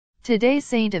Today's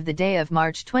saint of the day of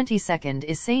March 22nd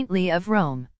is Saint Leah of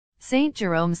Rome. Saint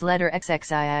Jerome's letter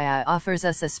XXIII offers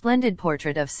us a splendid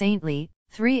portrait of Saint Leah,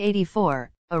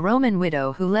 384, a Roman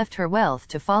widow who left her wealth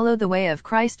to follow the way of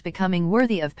Christ, becoming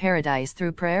worthy of paradise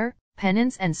through prayer,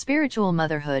 penance and spiritual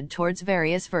motherhood towards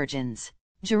various virgins.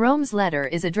 Jerome's letter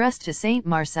is addressed to Saint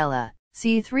Marcella,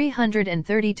 c.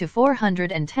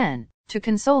 330-410, to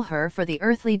console her for the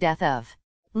earthly death of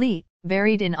Leah,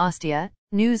 buried in Ostia,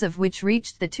 news of which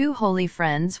reached the two holy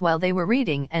friends while they were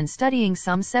reading and studying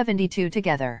Psalm 72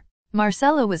 together.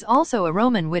 Marcella was also a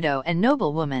Roman widow and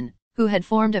noblewoman, who had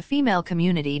formed a female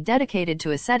community dedicated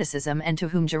to asceticism and to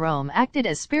whom Jerome acted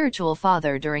as spiritual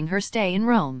father during her stay in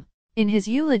Rome. In his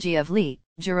eulogy of Leah,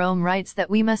 Jerome writes that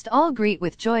we must all greet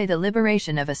with joy the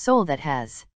liberation of a soul that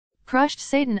has crushed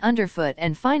Satan underfoot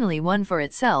and finally won for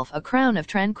itself a crown of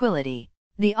tranquility.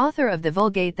 The author of the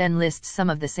Vulgate then lists some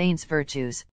of the saint's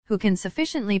virtues. Who can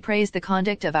sufficiently praise the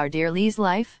conduct of our dear Leah's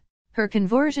life? Her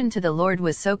conversion to the Lord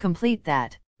was so complete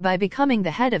that, by becoming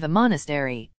the head of a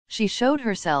monastery, she showed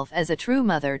herself as a true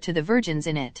mother to the virgins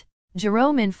in it.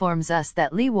 Jerome informs us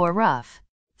that Leah wore rough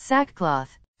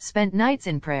sackcloth, spent nights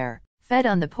in prayer, fed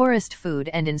on the poorest food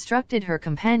and instructed her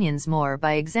companions more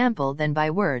by example than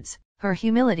by words. Her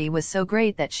humility was so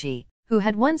great that she, who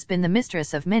had once been the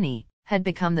mistress of many, had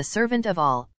become the servant of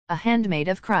all, a handmaid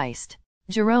of Christ.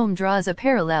 Jerome draws a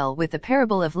parallel with the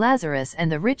parable of Lazarus and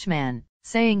the rich man,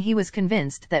 saying he was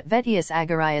convinced that Vettius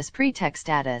Agarius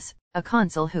Praetextatus, a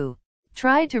consul who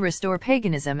tried to restore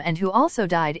paganism and who also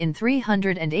died in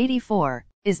 384,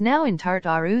 is now in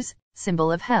Tartarus,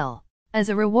 symbol of hell. As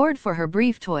a reward for her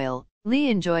brief toil,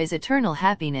 Leah enjoys eternal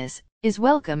happiness, is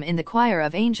welcome in the choir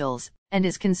of angels, and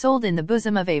is consoled in the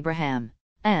bosom of Abraham.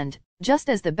 And, just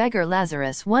as the beggar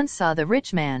Lazarus once saw the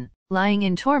rich man, lying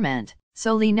in torment,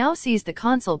 so Leah now sees the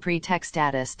consul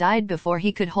Praetextatus died before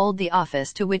he could hold the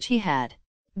office to which he had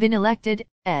been elected,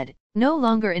 ed. No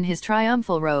longer in his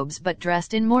triumphal robes but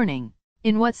dressed in mourning.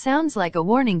 In what sounds like a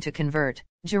warning to convert,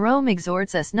 Jerome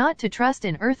exhorts us not to trust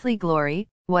in earthly glory.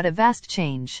 What a vast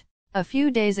change! A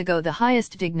few days ago the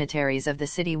highest dignitaries of the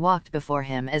city walked before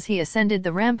him as he ascended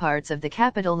the ramparts of the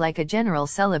capital like a general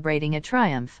celebrating a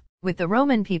triumph, with the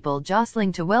Roman people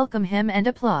jostling to welcome him and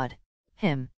applaud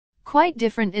him. Quite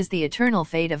different is the eternal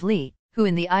fate of Leah, who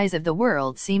in the eyes of the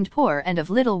world seemed poor and of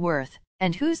little worth,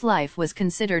 and whose life was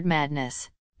considered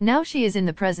madness. Now she is in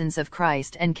the presence of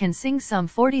Christ and can sing Psalm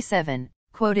 47,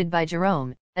 quoted by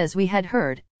Jerome, as we had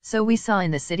heard, so we saw in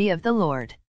the city of the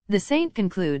Lord. The saint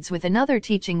concludes with another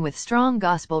teaching with strong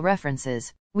gospel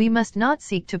references: we must not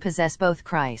seek to possess both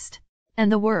Christ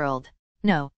and the world.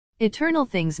 No, eternal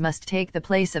things must take the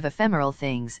place of ephemeral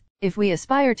things. If we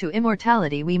aspire to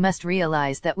immortality, we must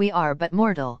realize that we are but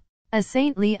mortal, as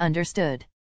Saint Leah understood.